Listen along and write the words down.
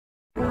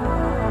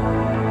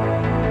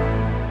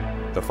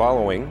The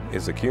following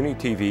is a CUNY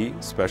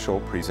TV special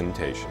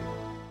presentation.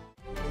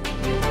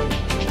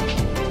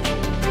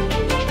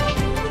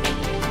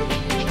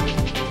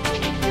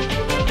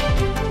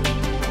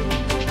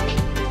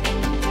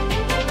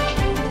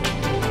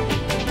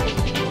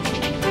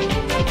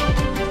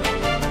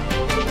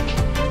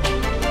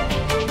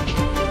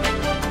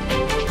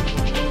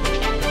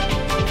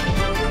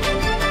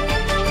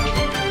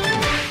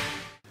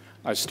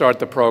 I start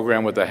the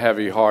program with a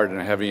heavy heart and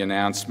a heavy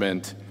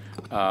announcement.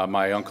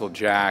 My Uncle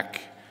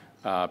Jack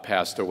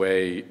passed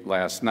away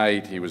last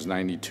night. He was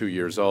 92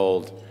 years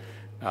old.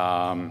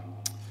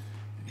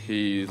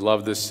 He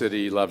loved this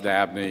city, loved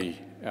ABNY,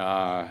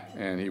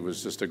 and he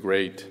was just a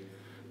great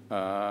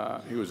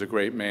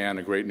man,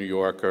 a great New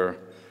Yorker.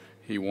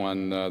 He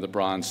won the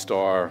Bronze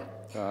Star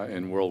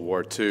in World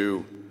War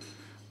II.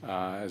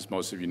 As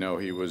most of you know,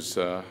 he was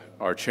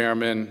our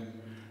chairman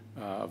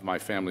of my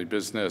family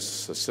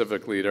business, a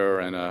civic leader,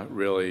 and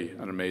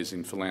an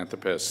amazing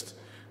philanthropist.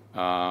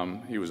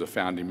 He was a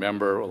founding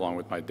member, along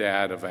with my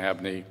dad, of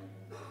ABNY,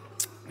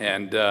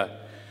 and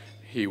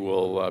he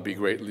will be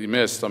greatly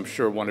missed. I'm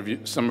sure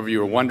some of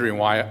you are wondering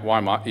why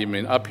I'm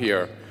even up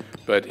here,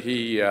 but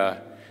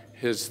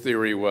his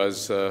theory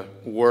was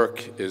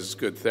work is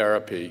good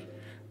therapy.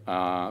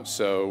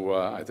 So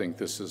I think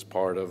this is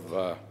part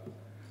of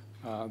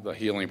the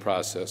healing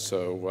process.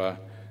 So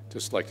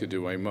just like to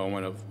do a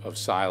moment of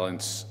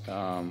silence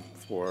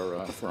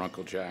for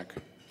Uncle Jack.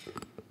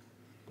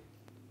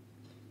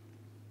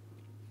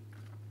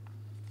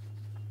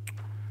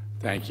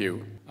 Thank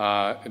you.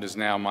 It is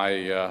now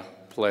my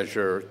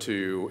pleasure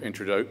to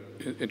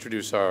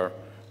introduce our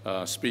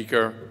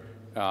speaker.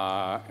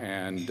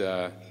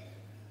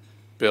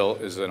 Bill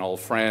is an old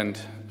friend,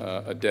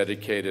 a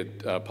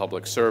dedicated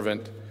public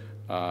servant,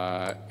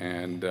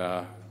 and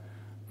a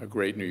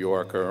great New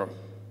Yorker.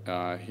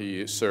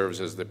 He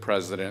serves as the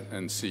president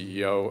and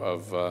CEO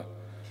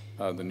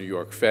of the New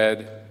York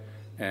Fed,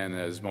 and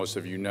as most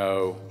of you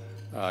know,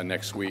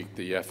 next week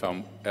the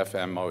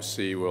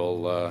FMOC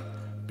will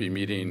be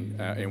meeting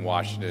in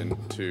Washington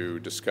to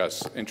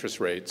discuss interest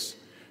rates.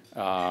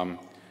 And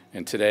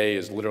today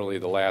is literally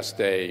the last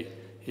day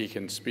he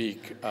can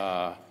speak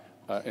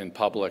in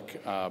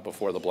public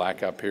before the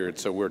blackout period.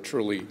 So we're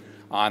truly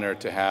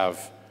honored to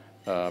have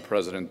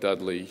President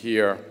Dudley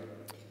here.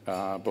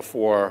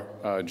 Before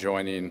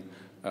joining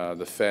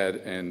the Fed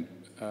in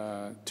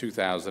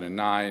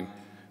 2009,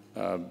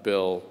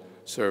 Bill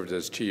served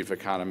as chief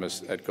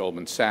economist at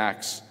Goldman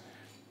Sachs.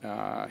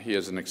 He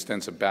has an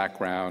extensive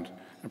background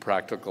and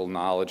practical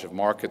knowledge of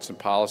markets and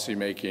policy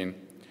making,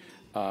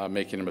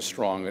 making him a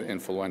strong and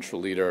influential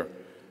leader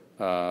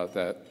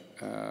that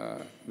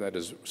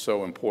is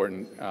so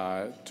important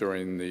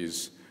during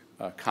these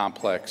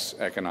complex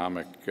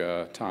economic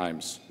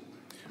times.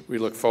 We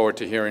look forward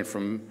to hearing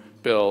from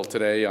Bill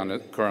today on the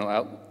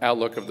current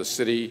outlook of the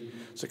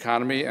city's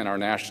economy and our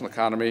national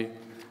economy,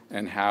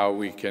 and how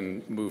we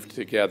can move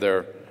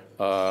together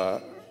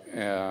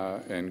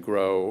and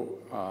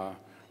grow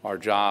our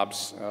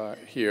jobs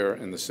here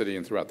in the city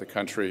and throughout the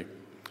country.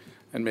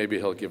 And maybe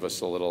he'll give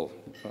us a little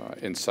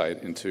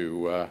insight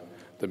into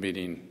the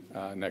meeting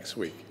next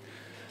week.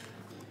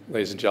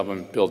 Ladies and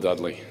gentlemen, Bill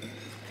Dudley.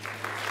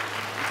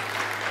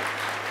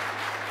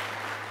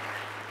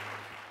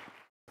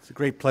 It's a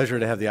great pleasure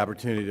to have the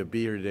opportunity to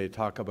be here today to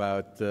talk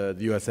about the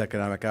U.S.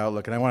 economic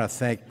outlook. And I want to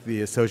thank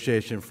the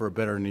Association for a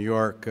Better New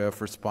York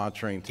for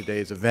sponsoring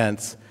today's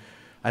events.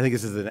 I think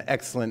this is an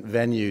excellent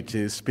venue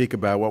to speak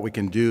about what we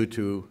can do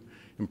to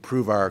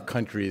improve our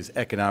country's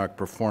economic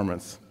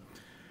performance.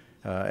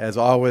 As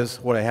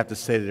always, what I have to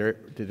say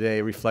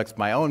today reflects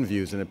my own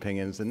views and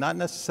opinions, and not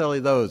necessarily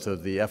those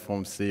of the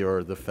FOMC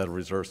or the Federal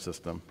Reserve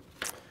System.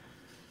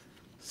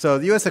 So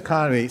the U.S.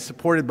 economy,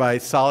 supported by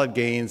solid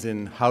gains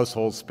in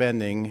household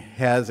spending,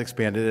 has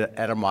expanded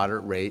at a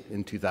moderate rate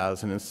in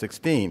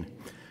 2016.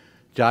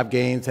 Job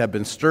gains have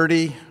been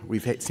sturdy.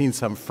 We've seen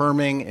some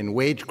firming in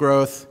wage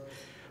growth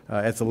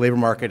as the labor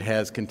market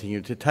has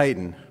continued to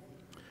tighten.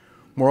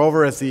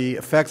 Moreover, as the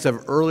effects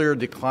of earlier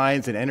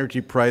declines in energy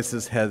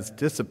prices has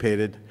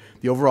dissipated,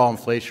 the overall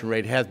inflation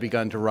rate has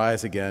begun to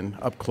rise again,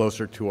 up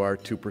closer to our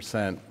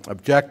 2%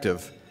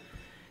 objective.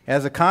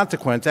 As a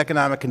consequence,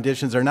 economic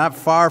conditions are not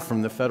far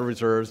from the Federal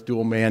Reserve's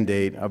dual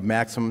mandate of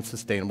maximum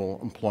sustainable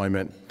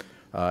employment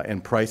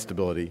and price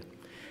stability.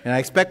 And I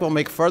expect we'll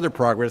make further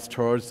progress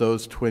towards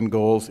those twin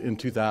goals in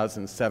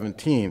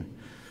 2017.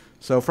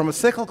 So from a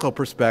cyclical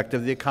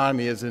perspective, the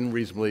economy is in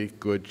reasonably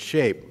good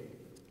shape.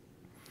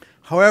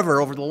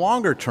 However, over the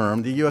longer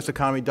term, the U.S.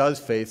 economy does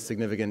face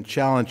significant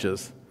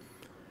challenges.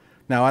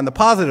 Now, on the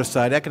positive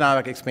side,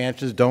 economic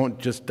expansions don't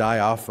just die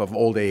off of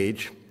old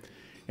age.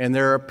 And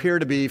there appear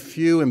to be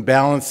few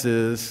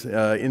imbalances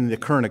in the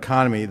current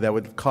economy that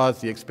would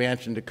cause the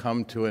expansion to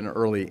come to an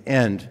early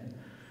end.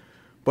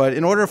 But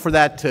in order for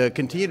that to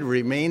continue to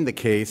remain the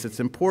case, it's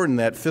important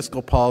that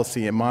fiscal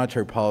policy and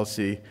monetary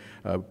policy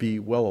be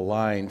well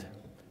aligned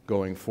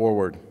going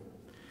forward.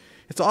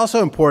 It's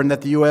also important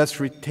that the U.S.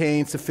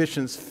 retain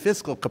sufficient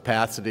fiscal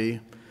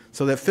capacity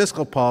so that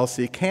fiscal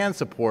policy can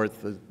support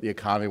the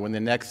economy when the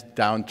next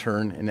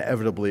downturn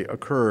inevitably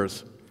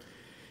occurs.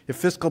 If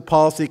fiscal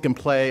policy can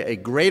play a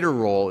greater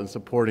role in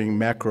supporting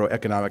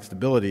macroeconomic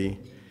stability,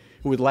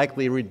 it would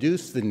likely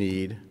reduce the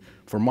need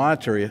for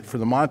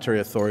the monetary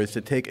authorities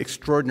to take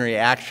extraordinary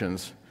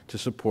actions to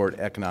support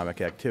economic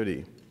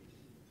activity.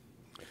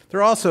 There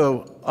are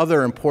also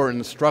other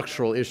important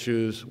structural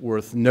issues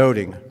worth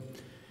noting.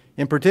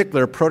 In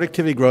particular,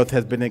 productivity growth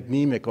has been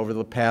anemic over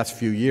the past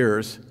few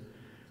years,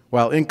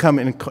 while income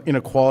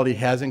inequality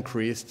has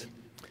increased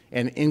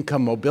and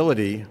income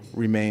mobility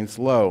remains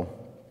low.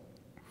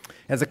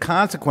 As a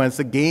consequence,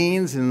 the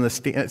gains in the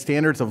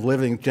standards of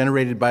living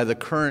generated by the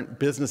current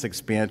business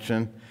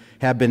expansion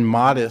have been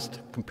modest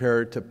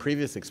compared to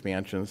previous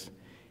expansions,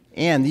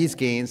 and these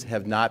gains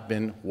have not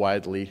been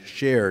widely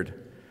shared.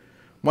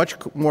 Much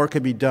more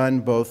could be done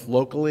both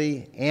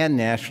locally and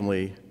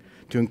nationally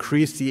to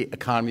increase the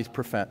economy's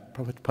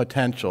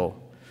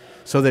potential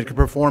so that it can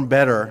perform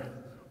better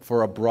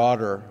for a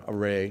broader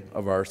array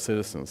of our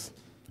citizens.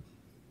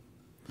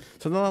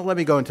 So now let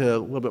me go into a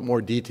little bit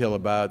more detail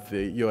about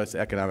the U.S.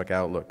 economic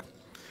outlook.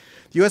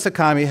 The U.S.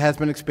 economy has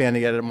been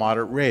expanding at a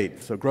moderate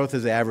rate, so growth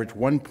has averaged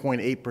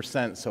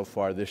 1.8% so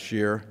far this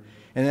year,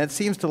 and that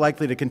seems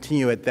likely to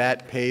continue at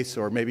that pace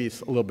or maybe a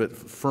little bit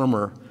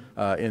firmer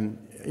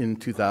in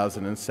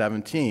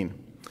 2017.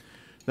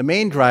 The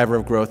main driver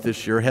of growth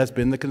this year has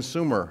been the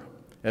consumer,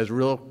 as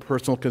real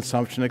personal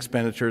consumption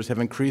expenditures have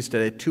increased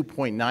at a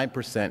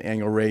 2.9%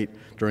 annual rate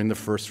during the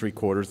first 3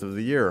 quarters of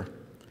the year.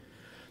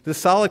 This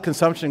solid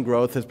consumption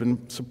growth has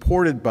been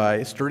supported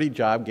by sturdy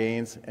job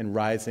gains and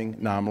rising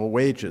nominal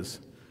wages.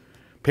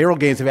 Payroll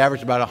gains have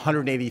averaged about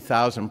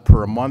 180,000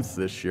 per month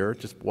this year,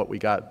 just what we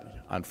got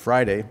on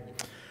Friday.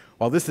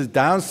 While this is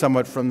down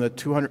somewhat from the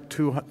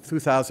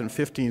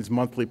 2015's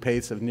monthly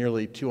pace of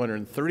nearly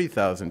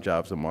 230,000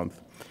 jobs a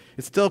month,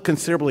 it's still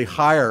considerably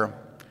higher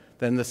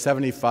than the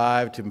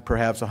 75 to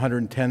perhaps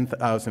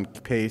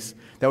 110,000 pace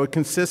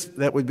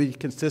that would be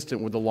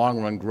consistent with the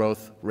long-run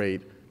growth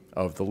rate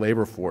of the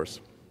labor force.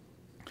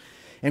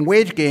 And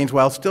wage gains,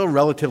 while still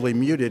relatively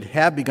muted,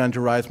 have begun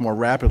to rise more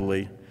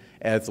rapidly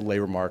as the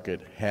labor market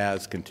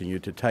has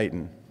continued to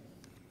tighten.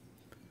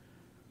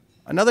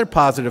 Another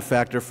positive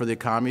factor for the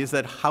economy is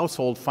that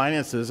household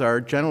finances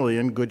are generally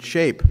in good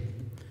shape.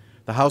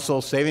 The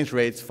household savings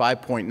rate's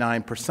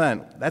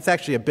 5.9%. That's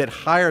actually a bit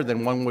higher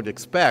than one would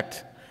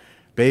expect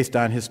based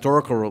on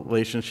historical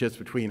relationships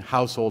between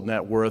household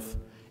net worth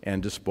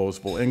and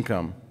disposable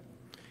income.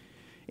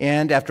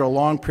 And after a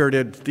long period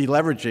of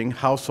deleveraging,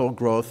 household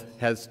growth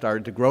has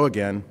started to grow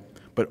again,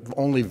 but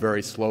only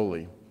very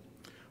slowly.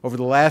 Over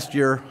the last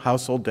year,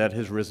 household debt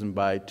has risen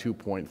by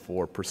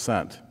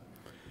 2.4%.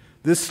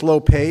 This slow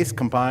pace,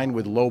 combined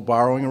with low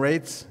borrowing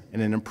rates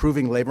and an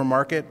improving labor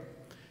market,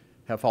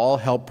 have all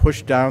helped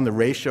push down the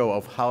ratio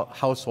of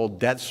household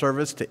debt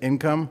service to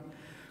income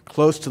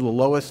close to the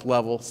lowest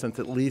level since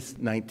at least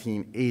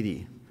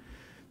 1980.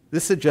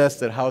 This suggests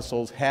that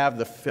households have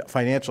the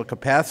financial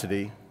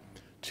capacity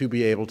to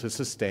be able to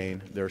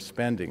sustain their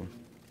spending.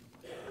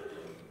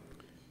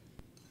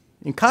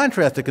 In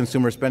contrast to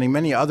consumer spending,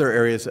 many other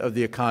areas of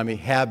the economy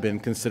have been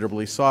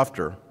considerably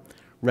softer.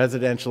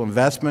 Residential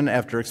investment,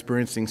 after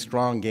experiencing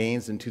strong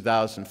gains in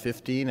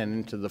 2015 and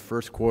into the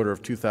first quarter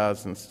of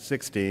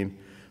 2016,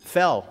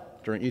 fell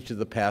during each of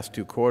the past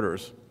 2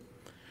 quarters.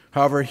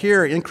 However,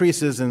 here,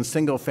 increases in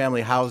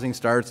single-family housing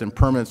starts and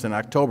permits in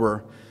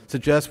October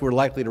suggest we're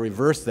likely to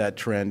reverse that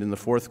trend in the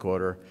fourth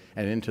quarter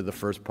and into the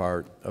first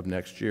part of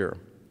next year.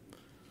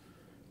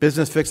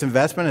 Business fixed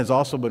investment has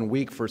also been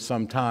weak for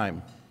some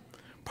time.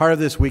 Part of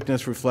this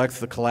weakness reflects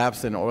the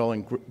collapse in oil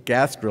and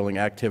gas drilling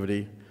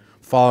activity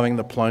following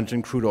the plunge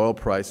in crude oil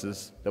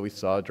prices that we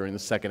saw during the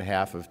second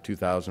half of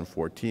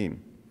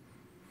 2014.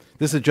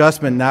 This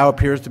adjustment now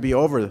appears to be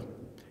over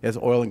as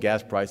oil and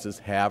gas prices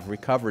have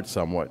recovered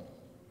somewhat.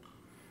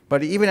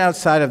 But even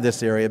outside of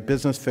this area,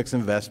 business fixed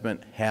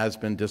investment has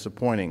been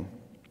disappointing.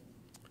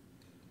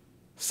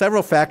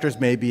 Several factors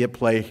may be at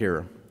play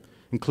here,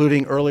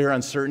 including earlier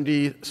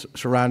uncertainty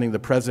surrounding the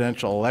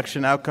presidential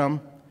election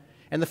outcome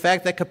and the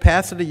fact that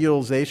capacity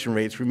utilization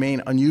rates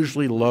remain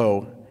unusually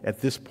low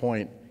at this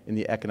point in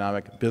the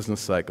economic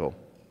business cycle.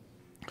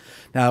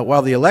 Now,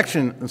 while the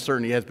election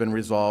uncertainty has been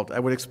resolved, I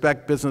would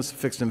expect business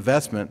fixed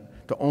investment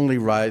to only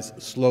rise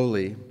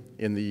slowly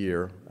in the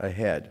year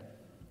ahead.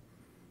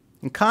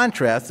 In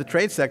contrast, the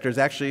trade sector has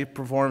actually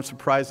performed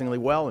surprisingly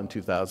well in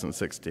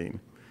 2016.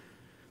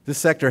 This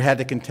sector had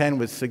to contend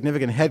with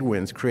significant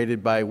headwinds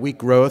created by weak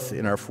growth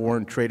in our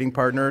foreign trading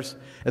partners,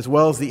 as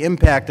well as the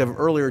impact of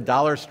earlier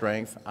dollar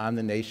strength on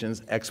the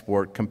nation's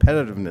export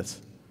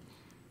competitiveness.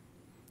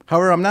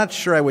 However, I'm not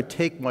sure I would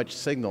take much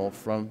signal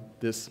from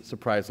this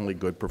surprisingly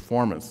good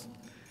performance.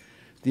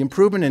 The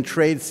improvement in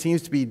trade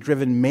seems to be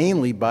driven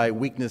mainly by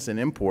weakness in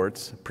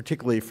imports,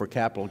 particularly for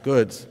capital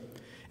goods,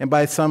 and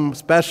by some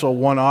special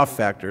one-off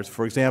factors.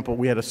 For example,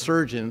 we had a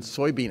surge in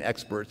soybean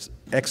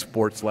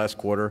exports last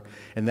quarter,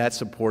 and that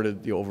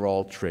supported the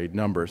overall trade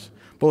numbers.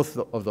 Both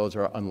of those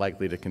are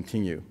unlikely to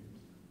continue.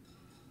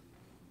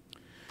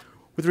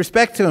 With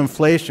respect to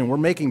inflation, we're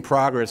making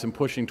progress in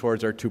pushing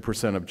towards our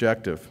 2%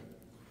 objective.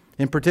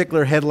 In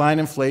particular, headline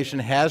inflation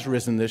has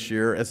risen this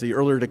year as the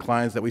earlier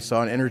declines that we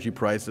saw in energy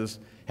prices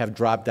have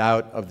dropped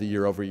out of the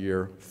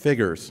year-over-year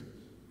figures.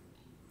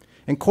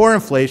 And core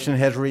inflation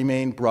has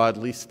remained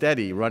broadly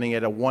steady, running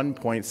at a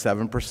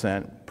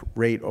 1.7%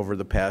 rate over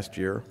the past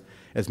year,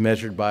 as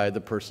measured by the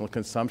personal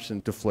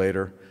consumption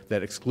deflator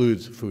that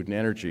excludes food and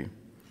energy.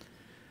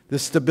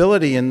 This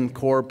stability in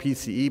core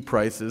PCE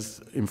prices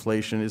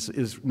inflation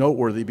is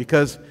noteworthy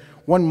because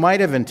one might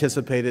have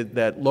anticipated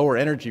that lower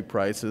energy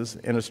prices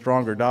and a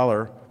stronger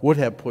dollar would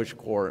have pushed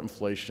core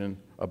inflation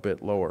a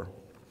bit lower,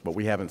 but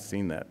we haven't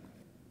seen that.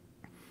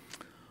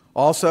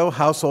 Also,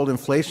 household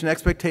inflation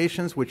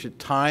expectations, which at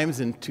times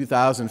in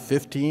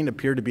 2015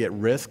 appeared to be at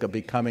risk of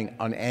becoming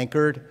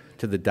unanchored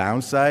to the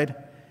downside,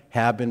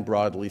 have been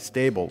broadly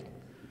stable.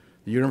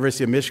 The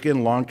University of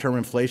Michigan long-term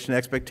inflation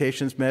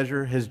expectations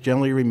measure has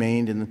generally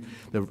remained in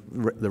the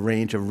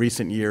range of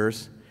recent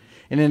years.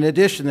 And in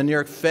addition, the New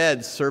York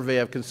Fed's Survey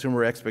of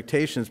Consumer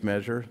Expectations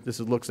measure,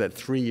 this looks at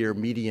 3-year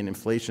median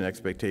inflation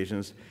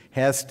expectations,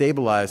 has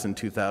stabilized in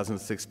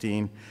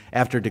 2016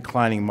 after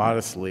declining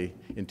modestly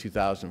in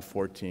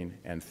 2014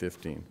 and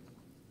 15.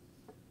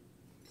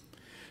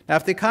 Now,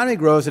 if the economy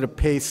grows at a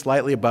pace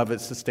slightly above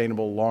its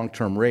sustainable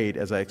long-term rate,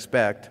 as I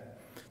expect,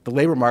 the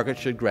labor market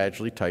should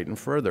gradually tighten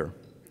further.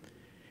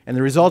 And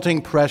the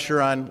resulting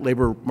pressure on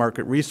labor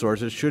market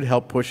resources should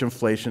help push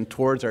inflation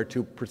towards our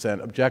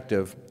 2%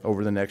 objective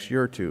over the next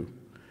year or two.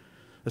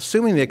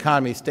 Assuming the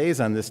economy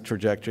stays on this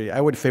trajectory, I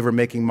would favor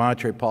making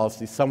monetary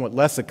policy somewhat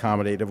less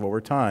accommodative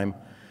over time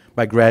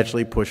by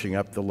gradually pushing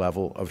up the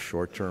level of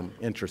short-term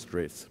interest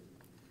rates.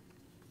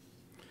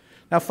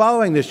 Now,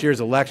 following this year's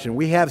election,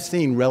 we have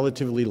seen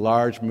relatively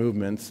large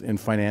movements in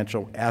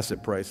financial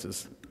asset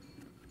prices.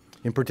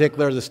 In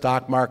particular, the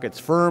stock market's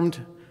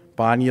firmed,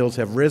 bond yields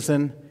have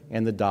risen,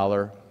 and the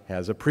dollar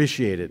has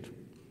appreciated.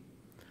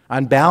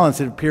 On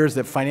balance, it appears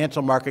that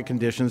financial market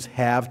conditions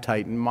have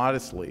tightened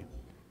modestly.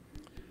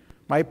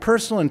 My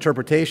personal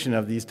interpretation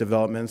of these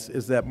developments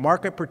is that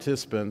market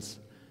participants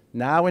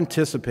now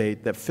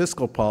anticipate that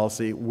fiscal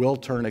policy will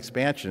turn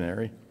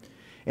expansionary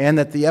and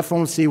that the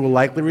FOMC will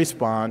likely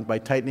respond by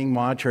tightening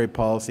monetary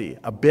policy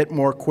a bit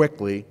more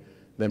quickly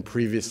than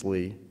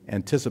previously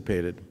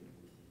anticipated.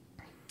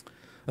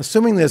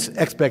 Assuming this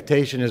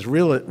expectation is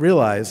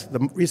realized, the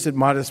recent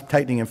modest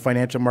tightening in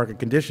financial market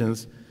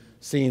conditions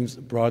seems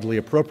broadly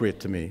appropriate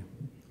to me.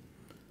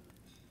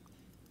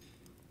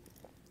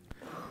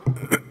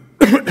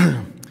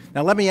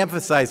 Now, let me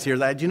emphasize here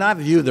that I do not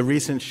view the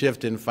recent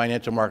shift in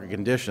financial market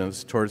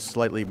conditions towards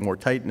slightly more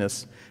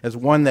tightness as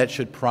one that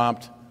should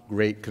prompt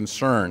great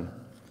concern.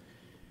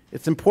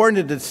 It's important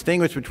to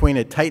distinguish between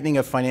a tightening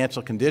of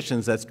financial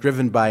conditions that's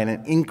driven by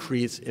an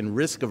increase in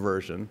risk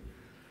aversion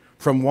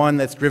from one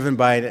that's driven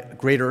by a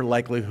greater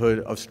likelihood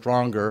of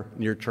stronger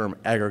near-term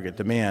aggregate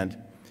demand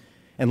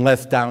and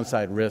less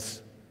downside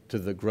risks to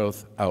the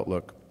growth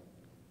outlook.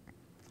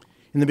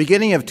 In the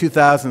beginning of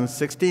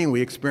 2016,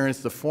 we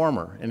experienced the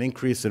former, an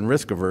increase in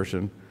risk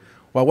aversion,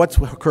 while what's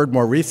occurred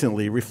more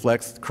recently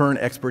reflects current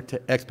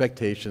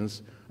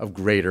expectations of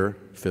greater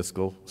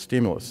fiscal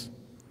stimulus.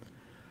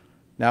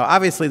 Now,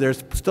 obviously,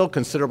 there's still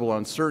considerable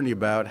uncertainty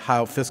about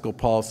how fiscal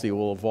policy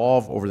will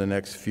evolve over the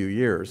next few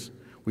years.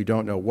 We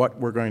don't know what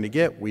we're going to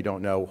get, we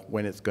don't know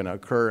when it's going to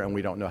occur, and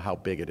we don't know how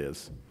big it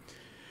is.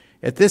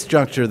 At this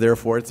juncture,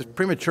 therefore, it's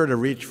premature to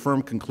reach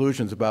firm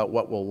conclusions about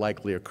what will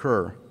likely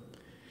occur.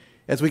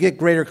 As we get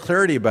greater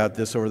clarity about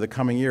this over the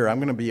coming year, I'm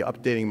going to be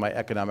updating my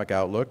economic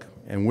outlook,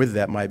 and with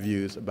that, my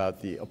views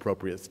about the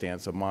appropriate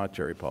stance of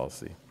monetary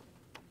policy.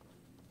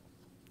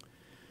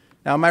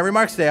 Now, in my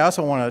remarks today, I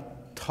also want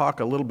to talk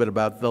a little bit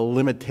about the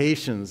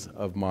limitations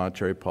of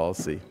monetary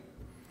policy.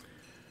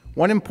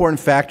 One important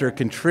factor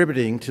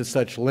contributing to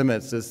such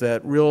limits is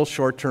that real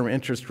short-term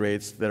interest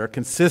rates that are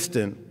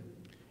consistent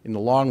in the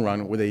long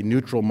run with a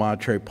neutral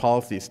monetary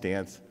policy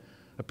stance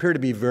appear to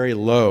be very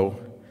low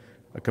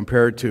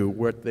compared to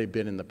what they've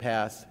been in the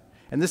past,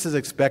 and this is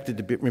expected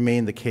to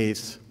remain the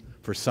case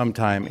for some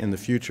time in the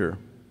future.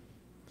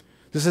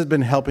 This has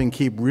been helping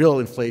keep real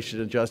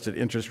inflation-adjusted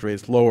interest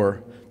rates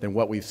lower than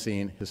what we've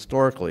seen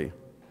historically.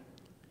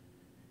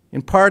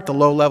 In part, the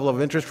low level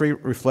of interest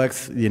rate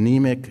reflects the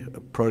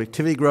anemic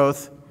productivity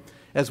growth,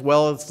 as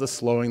well as the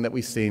slowing that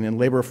we've seen in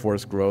labor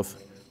force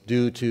growth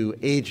due to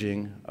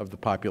aging of the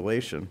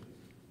population.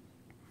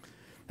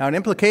 Now, an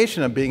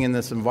implication of being in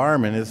this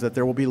environment is that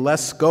there will be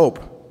less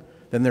scope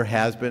than there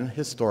has been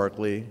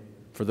historically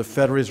for the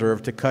Federal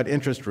Reserve to cut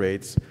interest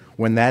rates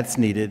when that's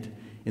needed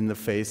in the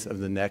face of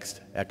the next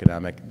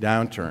economic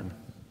downturn.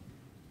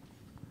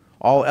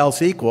 All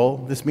else equal,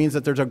 this means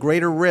that there's a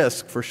greater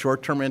risk for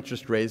short-term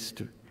interest rates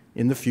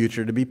in the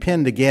future to be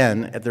pinned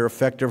again at their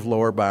effective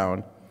lower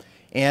bound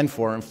and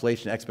for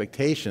inflation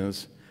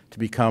expectations to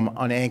become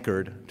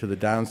unanchored to the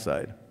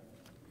downside.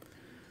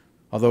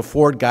 Although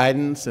forward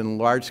guidance and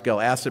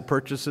large-scale asset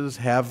purchases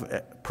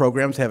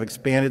programs have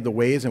expanded the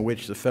ways in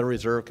which the Federal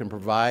Reserve can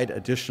provide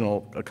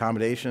additional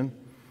accommodation,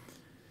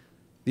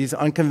 These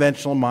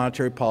unconventional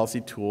monetary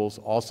policy tools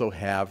also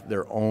have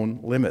their own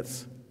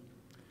limits.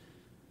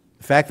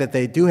 The fact that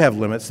they do have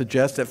limits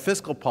suggests that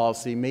fiscal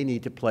policy may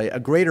need to play a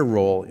greater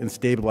role in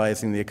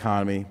stabilizing the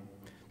economy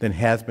than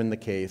has been the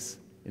case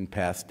in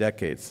past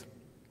decades.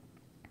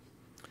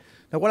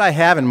 Now, what I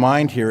have in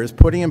mind here is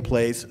putting in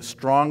place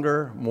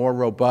stronger, more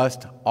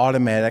robust,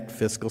 automatic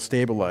fiscal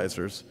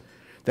stabilizers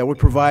that would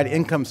provide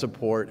income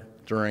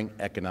support during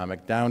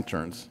economic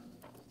downturns.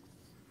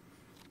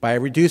 By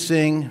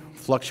reducing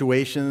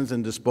fluctuations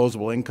in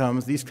disposable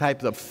incomes, these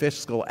types of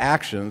fiscal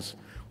actions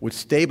would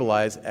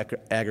stabilize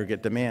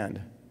aggregate demand,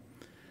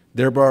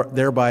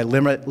 thereby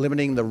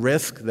limiting the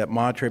risk that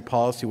monetary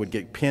policy would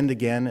get pinned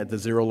again at the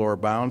zero lower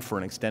bound for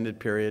an extended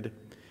period,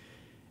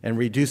 and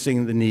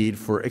reducing the need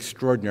for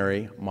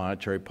extraordinary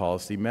monetary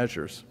policy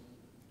measures.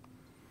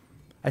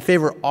 I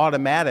favor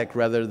automatic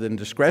rather than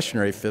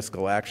discretionary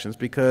fiscal actions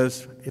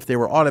because if they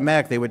were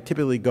automatic, they would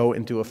typically go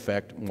into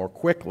effect more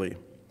quickly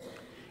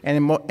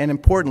and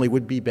importantly,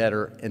 would be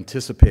better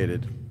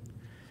anticipated.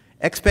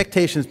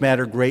 Expectations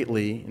matter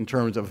greatly in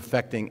terms of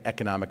affecting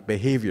economic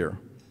behavior.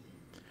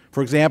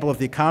 For example, if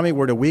the economy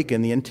were to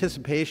weaken, the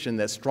anticipation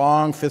that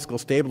strong fiscal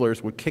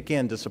stabilizers would kick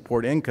in to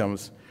support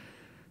incomes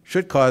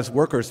should cause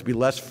workers to be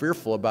less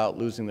fearful about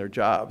losing their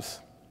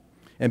jobs,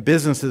 and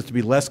businesses to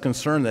be less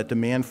concerned that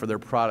demand for their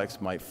products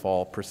might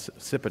fall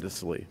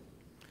precipitously.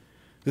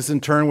 This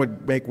in turn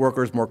would make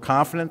workers more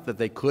confident that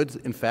they could,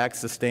 in fact,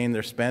 sustain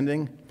their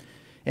spending,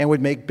 and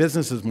would make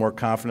businesses more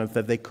confident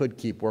that they could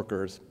keep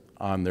workers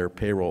on their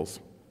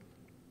payrolls.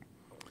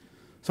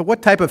 So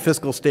what type of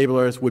fiscal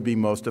stabilizers would be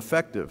most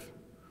effective?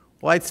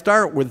 Well, I'd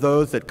start with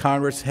those that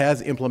Congress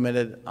has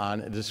implemented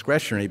on a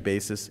discretionary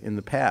basis in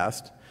the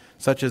past,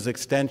 such as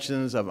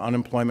extensions of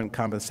unemployment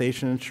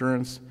compensation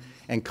insurance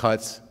and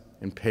cuts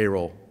in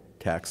payroll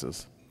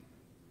taxes.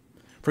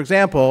 For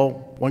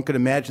example, one could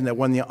imagine that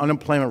when the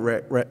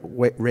unemployment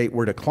rate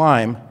were to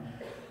climb,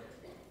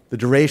 the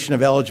duration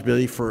of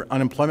eligibility for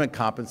unemployment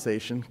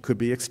compensation could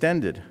be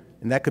extended,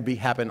 and that could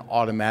happen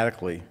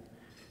automatically,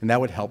 and that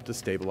would help to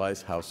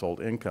stabilize household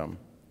income.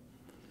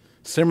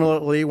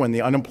 Similarly, when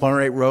the unemployment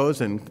rate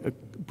rose and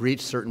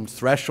breached certain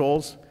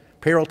thresholds,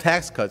 payroll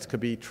tax cuts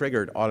could be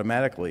triggered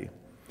automatically,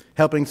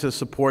 helping to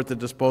support the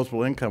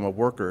disposable income of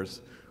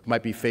workers who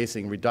might be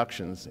facing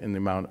reductions in the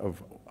amount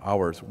of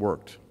hours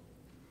worked.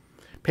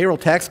 Payroll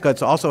tax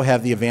cuts also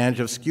have the advantage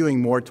of skewing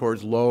more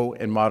towards low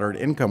and moderate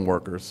income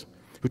workers,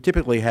 who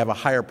typically have a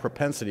higher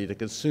propensity to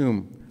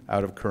consume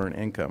out of current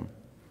income.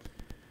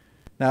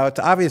 Now, it's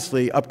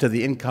obviously up to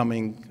the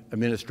incoming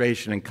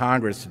administration and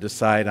Congress to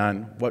decide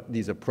on what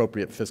these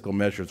appropriate fiscal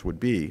measures would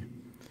be.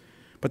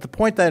 But the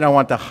point that I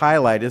want to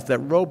highlight is that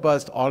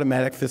robust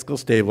automatic fiscal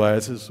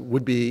stabilizers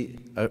would be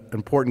an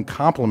important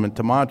complement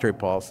to monetary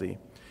policy.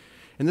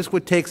 And this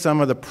would take some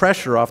of the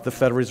pressure off the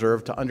Federal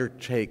Reserve to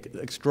undertake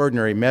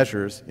extraordinary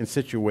measures in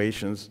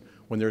situations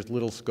when there's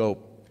little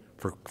scope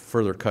for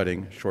further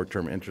cutting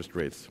short-term interest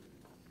rates.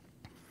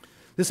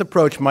 This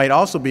approach might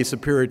also be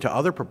superior to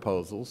other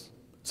proposals,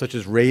 such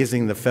as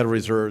raising the Federal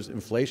Reserve's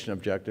inflation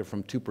objective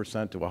from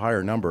 2% to a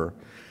higher number,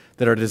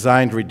 that are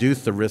designed to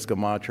reduce the risk of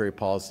monetary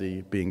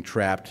policy being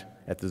trapped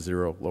at the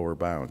zero lower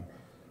bound.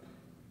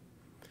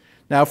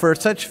 Now, for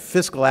such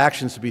fiscal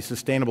actions to be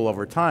sustainable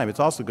over time, it's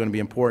also going to be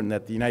important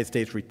that the United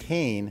States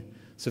retain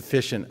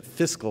sufficient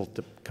fiscal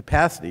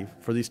capacity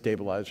for these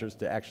stabilizers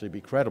to actually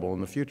be credible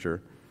in the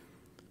future.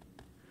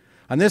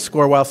 On this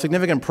score, while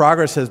significant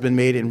progress has been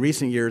made in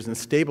recent years in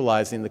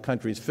stabilizing the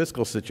country's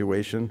fiscal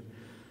situation,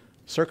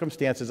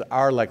 circumstances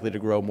are likely to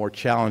grow more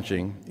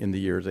challenging in the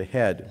years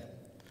ahead.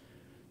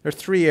 There are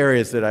three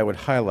areas that I would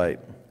highlight.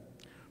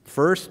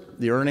 First,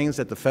 the earnings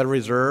that the Federal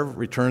Reserve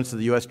returns to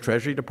the U.S.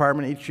 Treasury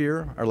Department each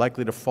year are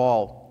likely to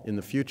fall in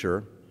the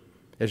future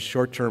as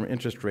short-term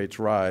interest rates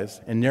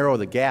rise and narrow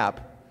the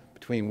gap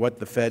between what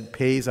the Fed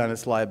pays on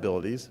its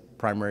liabilities,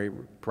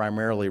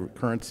 primarily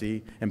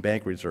currency and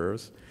bank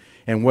reserves,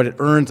 and what it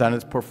earns on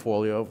its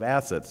portfolio of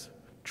assets,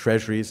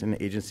 treasuries and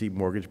agency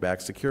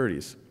mortgage-backed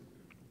securities.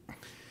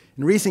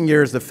 In recent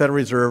years, the Federal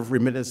Reserve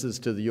remittances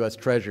to the U.S.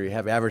 Treasury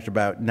have averaged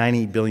about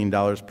 $90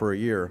 billion per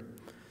year.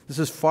 This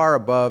is far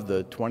above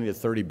the $20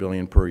 to $30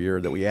 billion per year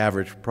that we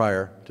averaged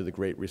prior to the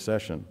Great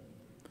Recession.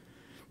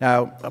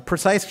 Now, a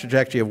precise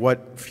trajectory of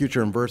what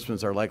future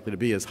reimbursements are likely to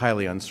be is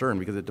highly uncertain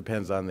because it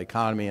depends on the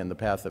economy and the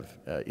path of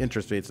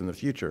interest rates in the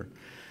future.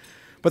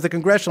 But the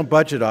Congressional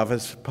Budget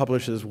Office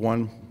publishes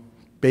one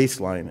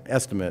baseline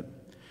estimate,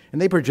 and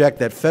they project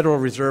that Federal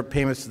Reserve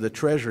payments to the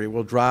Treasury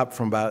will drop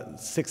from about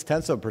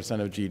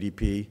 0.6% of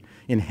GDP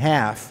in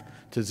half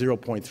to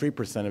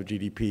 0.3% of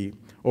GDP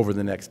over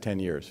the next 10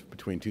 years,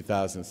 between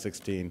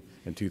 2016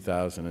 and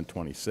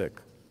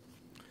 2026.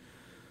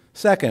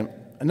 Second,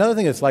 another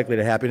thing that's likely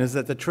to happen is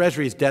that the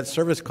Treasury's debt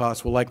service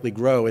costs will likely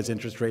grow as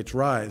interest rates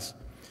rise,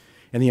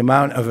 and the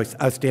amount of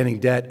outstanding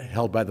debt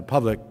held by the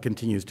public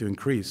continues to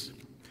increase.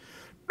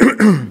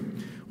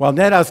 While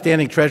net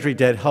outstanding Treasury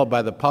debt held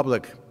by the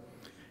public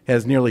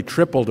has nearly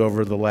tripled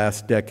over the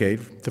last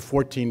decade to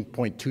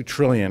 $14.2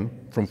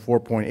 trillion from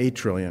 $4.8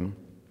 trillion,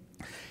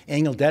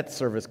 Annual debt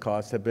service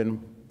costs have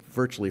been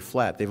virtually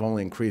flat. They've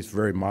only increased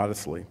very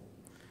modestly.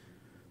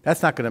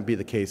 That's not going to be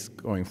the case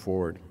going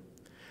forward.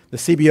 The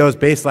CBO's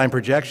baseline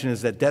projection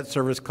is that debt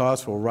service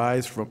costs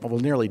will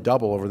nearly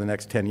double over the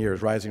next 10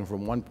 years, rising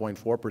from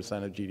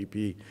 1.4% of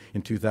GDP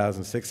in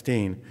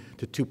 2016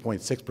 to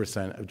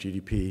 2.6% of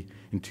GDP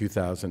in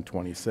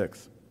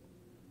 2026.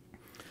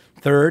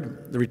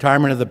 Third, the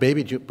retirement of the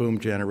baby boom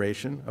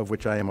generation, of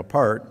which I am a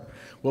part,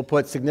 will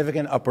put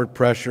significant upward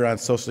pressure on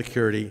Social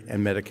Security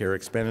and Medicare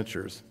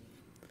expenditures.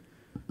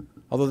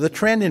 Although the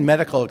trend in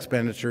medical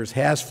expenditures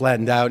has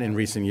flattened out in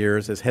recent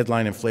years as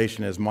headline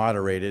inflation has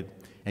moderated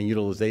and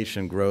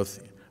utilization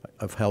growth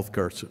of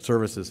healthcare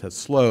services has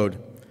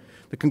slowed,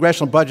 the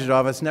Congressional Budget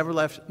Office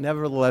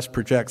nevertheless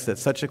projects that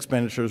such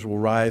expenditures will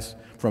rise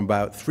from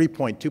about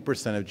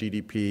 3.2% of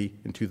GDP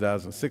in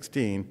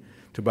 2016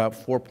 to about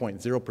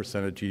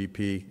 4.0% of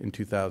GDP in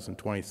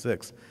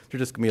 2026. There are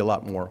just going to be a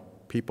lot more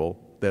people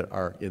that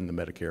are in the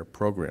Medicare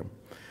program.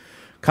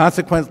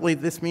 Consequently,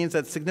 this means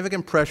that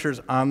significant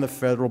pressures on the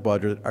federal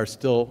budget are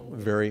still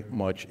very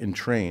much in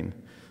train.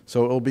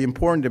 So it will be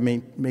important to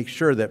make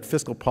sure that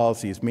fiscal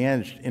policy is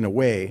managed in a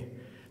way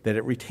that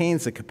it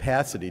retains the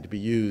capacity to be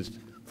used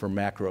for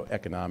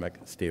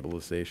macroeconomic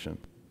stabilization.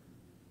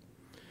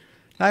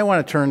 Now I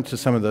want to turn to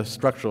some of the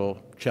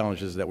structural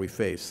challenges that we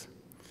face.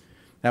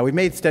 Now, we've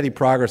made steady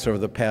progress over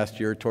the past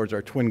year towards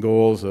our twin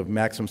goals of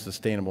maximum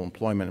sustainable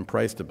employment and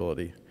price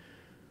stability.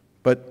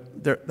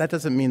 But that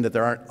doesn't mean that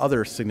there aren't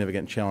other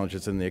significant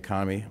challenges in the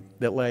economy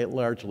that lie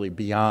largely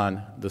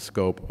beyond the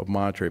scope of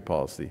monetary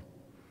policy.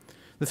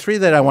 The three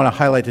that I want to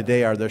highlight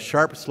today are the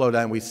sharp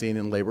slowdown we've seen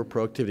in labor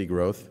productivity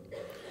growth,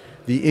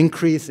 the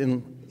increase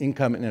in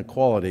income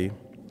inequality,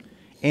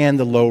 and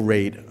the low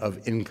rate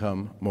of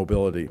income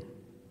mobility.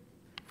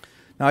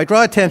 Now, I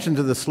draw attention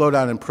to the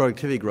slowdown in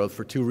productivity growth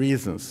for two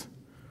reasons.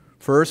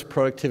 First,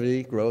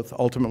 productivity growth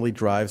ultimately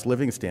drives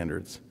living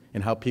standards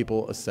and how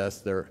people assess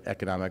their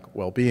economic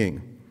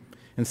well-being.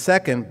 And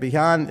second,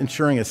 beyond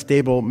ensuring a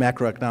stable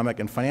macroeconomic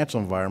and financial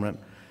environment,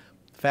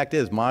 the fact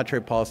is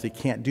monetary policy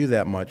can't do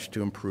that much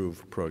to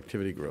improve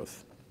productivity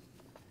growth.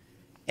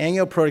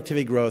 Annual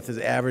productivity growth has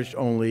averaged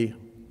only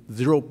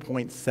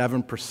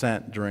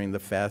 0.7% during the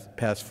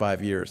past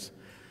 5 years.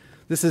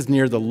 This is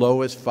near the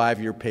lowest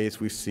five-year pace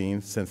we've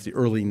seen since the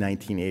early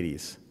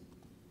 1980s.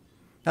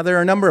 Now, there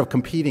are a number of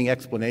competing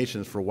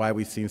explanations for why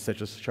we've seen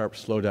such a sharp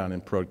slowdown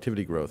in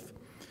productivity growth.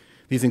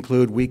 These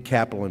include weak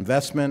capital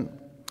investment,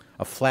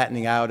 a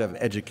flattening out of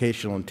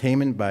educational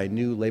attainment by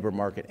new labor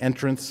market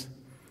entrants,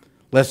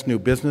 less new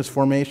business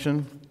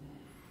formation,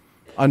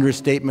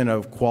 understatement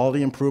of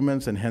quality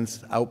improvements and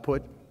hence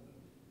output,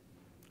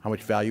 how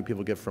much value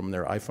people get from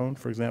their iPhone,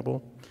 for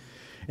example,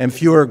 and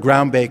fewer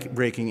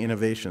groundbreaking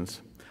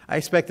innovations. I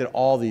expect that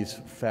all these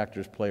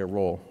factors play a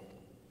role.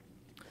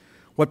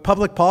 What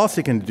public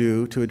policy can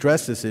do to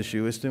address this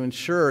issue is to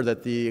ensure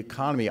that the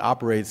economy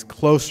operates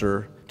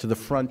closer to the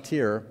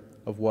frontier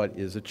of what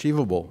is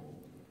achievable.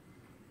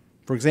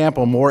 For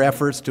example, more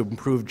efforts to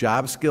improve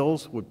job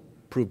skills would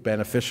prove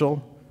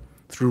beneficial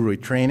through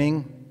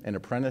retraining and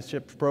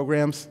apprenticeship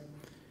programs,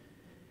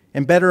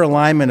 and better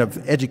alignment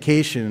of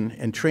education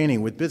and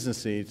training with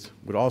business needs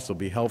would also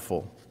be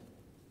helpful.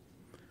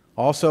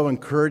 Also,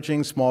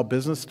 encouraging small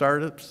business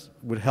startups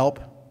would help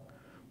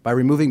by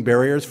removing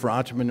barriers for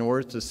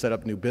entrepreneurs to set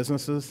up new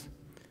businesses,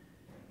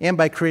 and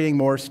by creating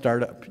more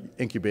startup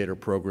incubator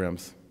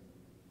programs.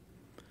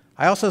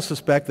 I also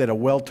suspect that a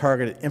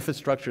well-targeted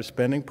infrastructure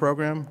spending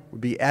program would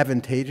be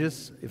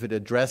advantageous if it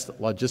addressed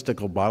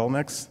logistical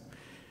bottlenecks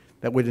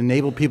that would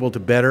enable people to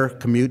better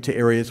commute to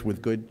areas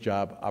with good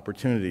job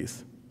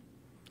opportunities.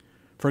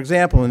 For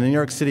example, in the New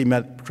York City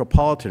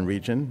metropolitan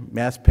region,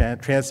 mass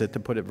transit, to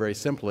put it very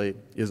simply,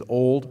 is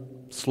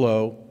old,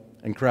 slow,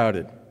 and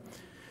crowded.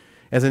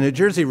 As a New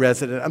Jersey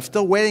resident, I'm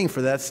still waiting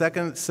for that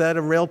second set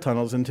of rail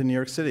tunnels into New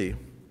York City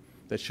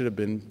that should have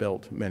been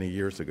built many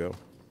years ago.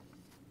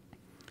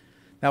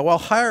 Now, while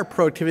higher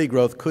productivity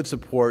growth could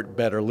support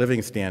better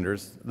living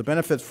standards, the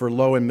benefits for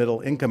low and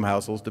middle income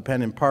households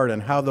depend in part on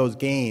how those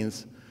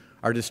gains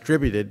are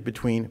distributed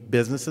between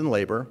business and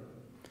labor,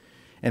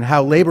 and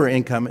how labor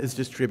income is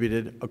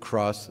distributed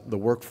across the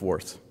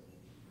workforce.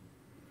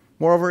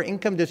 Moreover,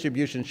 income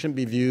distribution shouldn't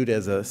be viewed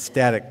as a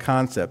static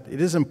concept.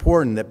 It is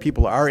important that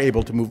people are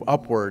able to move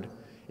upward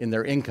in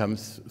their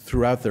incomes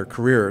throughout their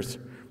careers,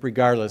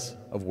 regardless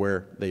of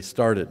where they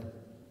started.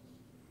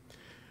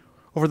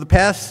 Over the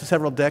past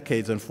several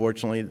decades,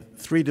 unfortunately,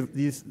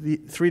 these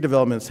three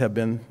developments have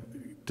been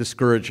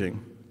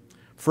discouraging.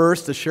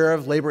 First, the share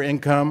of labor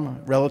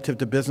income relative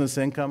to business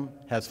income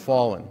has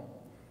fallen.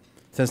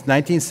 Since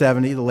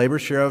 1970, the labor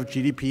share of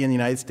GDP in the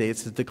United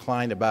States has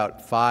declined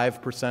about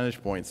 5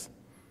 percentage points.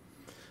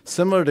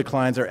 Similar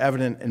declines are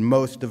evident in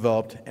most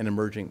developed and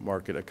emerging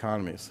market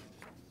economies.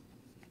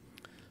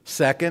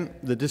 Second,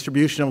 the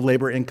distribution of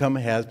labor income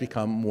has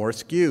become more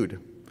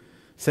skewed.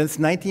 Since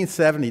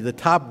 1970, the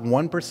top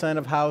 1%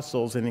 of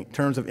households in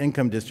terms of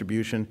income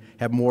distribution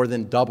have more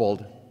than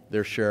doubled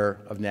their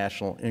share of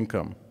national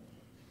income.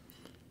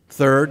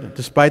 Third,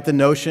 despite the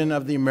notion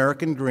of the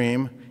American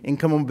dream,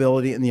 income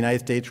mobility in the United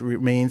States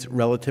remains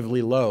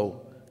relatively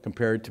low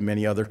compared to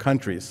many other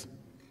countries.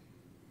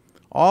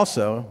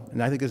 Also,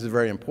 and I think this is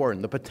very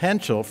important, the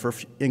potential for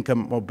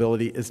income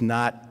mobility is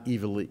not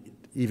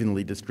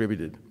evenly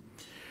distributed.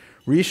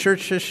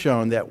 Research has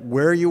shown that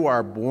where you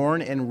are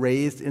born and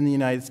raised in the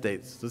United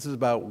States, this is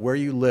about where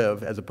you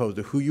live as opposed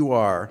to who you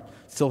are,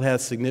 still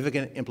has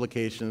significant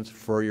implications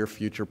for your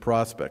future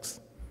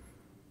prospects.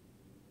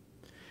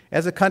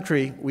 As a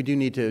country, we do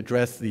need to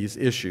address these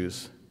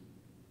issues.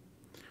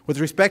 With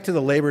respect to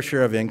the labor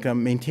share of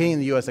income, maintaining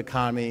the U.S.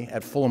 economy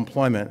at full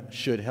employment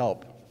should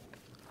help.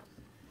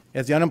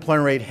 As the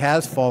unemployment rate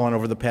has fallen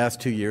over the past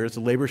 2 years,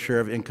 the labor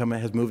share of income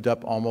has moved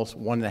up almost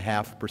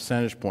 1.5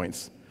 percentage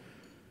points.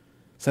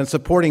 Since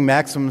supporting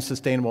maximum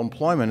sustainable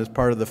employment is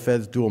part of the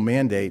Fed's dual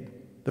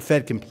mandate, the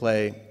Fed can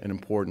play an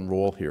important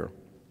role here.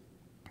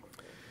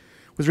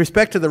 With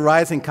respect to the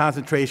rising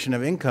concentration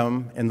of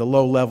income and the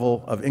low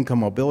level of income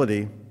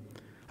mobility,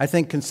 I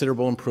think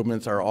considerable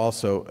improvements are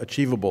also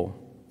achievable.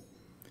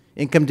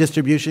 Income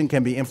distribution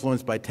can be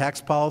influenced by tax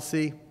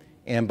policy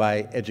and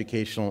by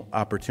educational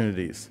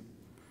opportunities.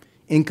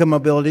 Income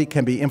mobility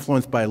can be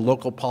influenced by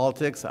local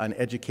politics on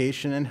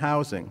education and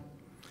housing.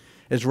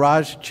 As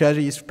Raj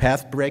Chetty's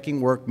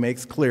path-breaking work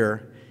makes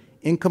clear,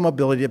 income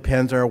mobility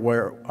depends on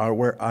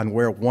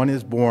where one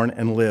is born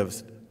and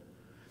lives.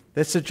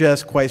 This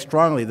suggests quite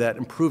strongly that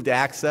improved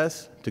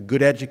access to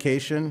good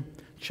education,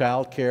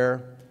 child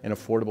care, and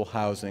affordable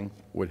housing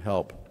would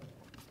help.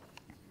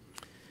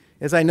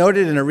 As I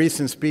noted in a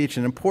recent speech,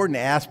 an important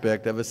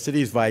aspect of a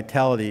city's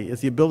vitality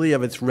is the ability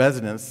of its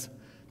residents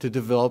to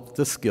develop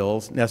the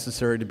skills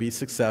necessary to be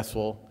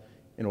successful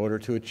in order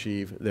to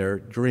achieve their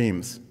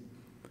dreams.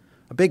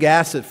 A big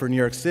asset for New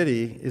York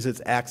City is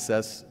its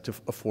access to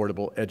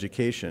affordable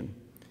education.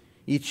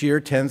 Each year,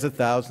 tens of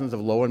thousands of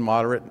low and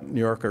moderate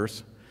New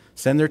Yorkers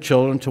send their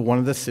children to one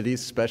of the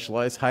city's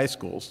specialized high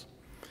schools.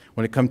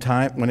 When it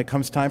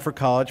comes time for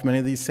college, many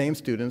of these same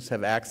students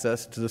have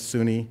access to the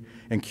SUNY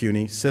and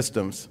CUNY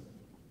systems.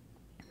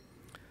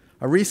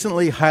 A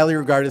recently highly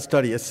regarded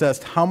study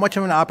assessed how much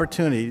of an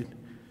opportunity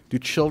do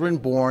children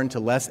born to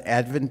less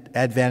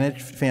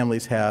advantaged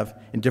families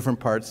have in different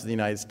parts of the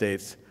United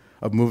States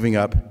of moving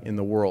up in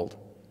the world.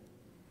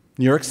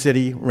 New York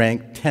City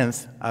ranked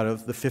 10th out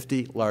of the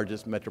 50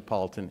 largest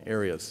metropolitan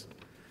areas.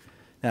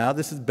 Now,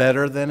 this is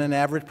better than an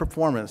average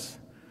performance,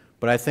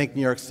 but I think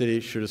New York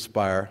City should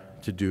aspire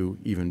to do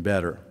even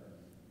better.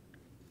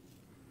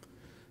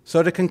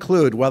 So to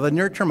conclude, while the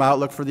near-term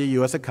outlook for the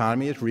U.S.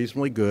 economy is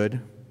reasonably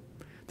good,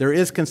 there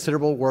is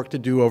considerable work to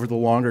do over the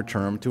longer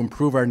term to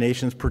improve our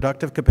nation's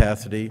productive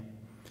capacity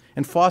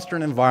and foster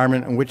an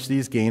environment in which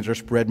these gains are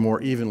spread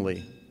more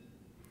evenly.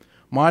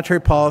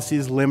 Monetary policy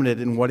is limited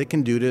in what it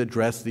can do to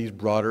address these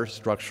broader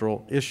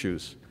structural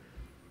issues.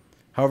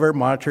 However,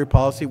 monetary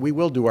policy, we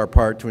will do our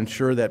part to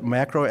ensure that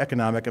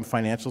macroeconomic and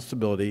financial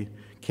stability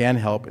can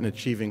help in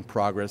achieving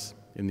progress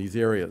in these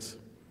areas.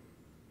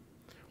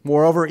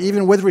 Moreover,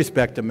 even with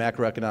respect to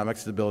macroeconomic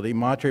stability,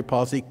 monetary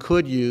policy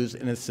could use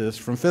an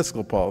assist from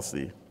fiscal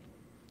policy.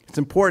 It's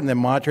important that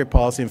monetary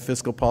policy and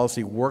fiscal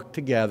policy work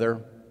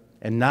together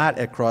and not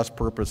at cross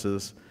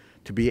purposes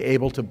to be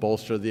able to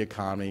bolster the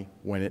economy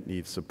when it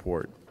needs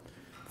support.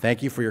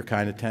 Thank you for your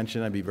kind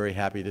attention. I'd be very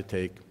happy to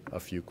take a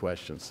few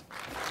questions.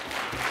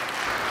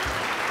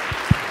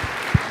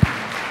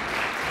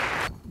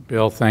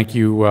 Bill, thank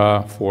you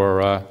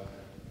for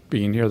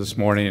being here this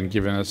morning and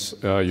giving us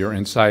your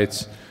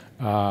insights.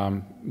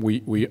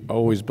 We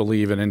always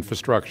believe in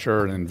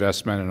infrastructure and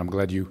investment, and I'm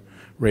glad you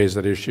raised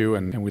that issue,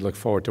 and we look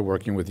forward to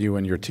working with you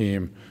and your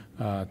team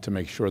to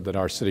make sure that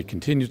our city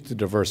continues to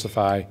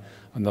diversify,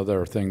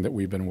 another thing that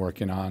we've been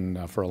working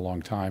on for a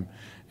long time.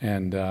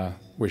 And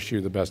wish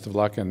you the best of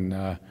luck, and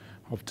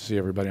hope to see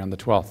everybody on the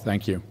 12th.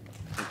 Thank you.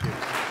 Thank you.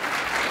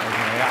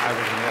 I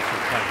was going to ask you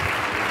a question.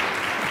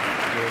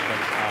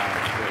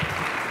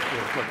 Do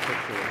a quick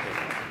picture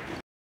with it.